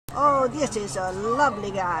Oh, this is a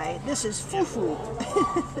lovely guy. This is Fufu.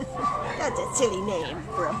 That's a silly name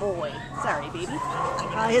for a boy. Sorry, baby.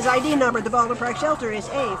 His ID number at the Baldwin Park shelter is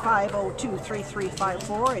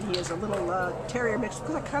A5023354, and he is a little terrier mix,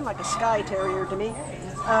 kind of like a Skye Terrier to me.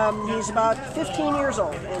 He's about 15 years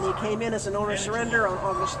old, and he came in as an owner surrender on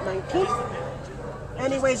August 19th.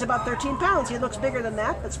 And he weighs about 13 pounds. He looks bigger than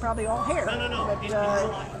that, but it's probably all hair. But,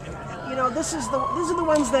 you know, these are the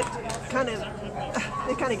ones that kind of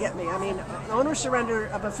get me. I mean, the owner surrender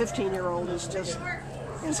of a 15-year-old is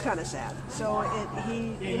kind of sad. So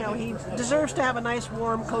he deserves to have a nice,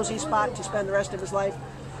 warm, cozy spot to spend the rest of his life.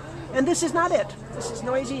 And this is not it. This is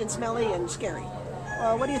noisy and smelly and scary.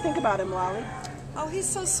 What do you think about him, Lolly? Oh, he's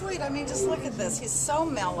so sweet. I mean, just look at this. He's so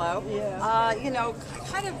mellow. Yeah. You know,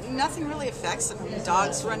 kind of nothing really affects him.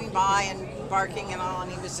 Dogs running by and barking and all,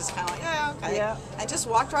 and he was just kind of like, yeah, okay. Yeah. I just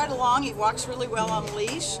walked right along. He walks really well on a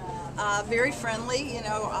leash. Very friendly, you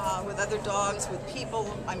know, with other dogs, with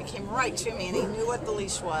people. I mean, came right to me, and he knew what the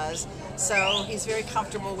leash was. So he's very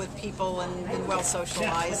comfortable with people and well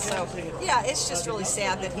socialized. So yeah, it's just really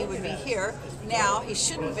sad that he would be here. Now he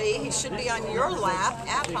shouldn't be. He should be on your lap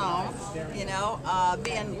at home, you know,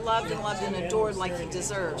 being loved and adored like he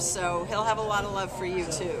deserves. So he'll have a lot of love for you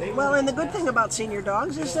too. Well, and the good thing about senior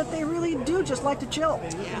dogs is that they really do just like to chill.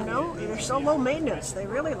 Yeah. You know, they're so low maintenance. They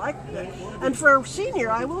really like it. And for a senior,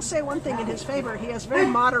 I will say one thing in his favor. He has very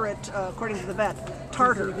moderate, according to the vet,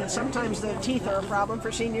 tartar. And sometimes the teeth are a problem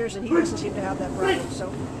for seniors, and he doesn't seem to have that problem.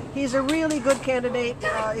 So he's a really good candidate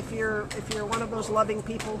if you're one of those loving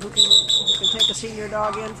people who can take a senior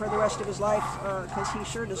dog in for the rest of his life, because he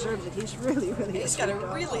sure deserves it. He's really He's got a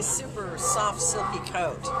dog. really super soft, silky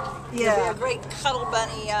coat. Yeah. He'll be a great cuddle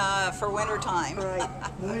bunny for winter time. Right.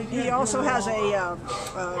 He also has a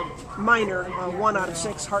minor 1 out of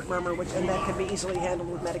 6 heart murmur, and that can be easily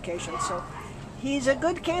handled with medication. So he's a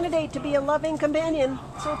good candidate to be a loving companion.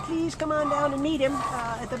 So please come on down and meet him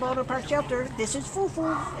at the Baldwin Park shelter. This is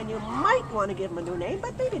Fufu, and you might want to give him a new name,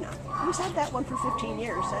 but maybe not. He's had that one for 15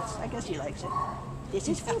 years. I guess he likes it. This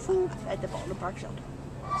is Fufu at the Baldwin Park shelter.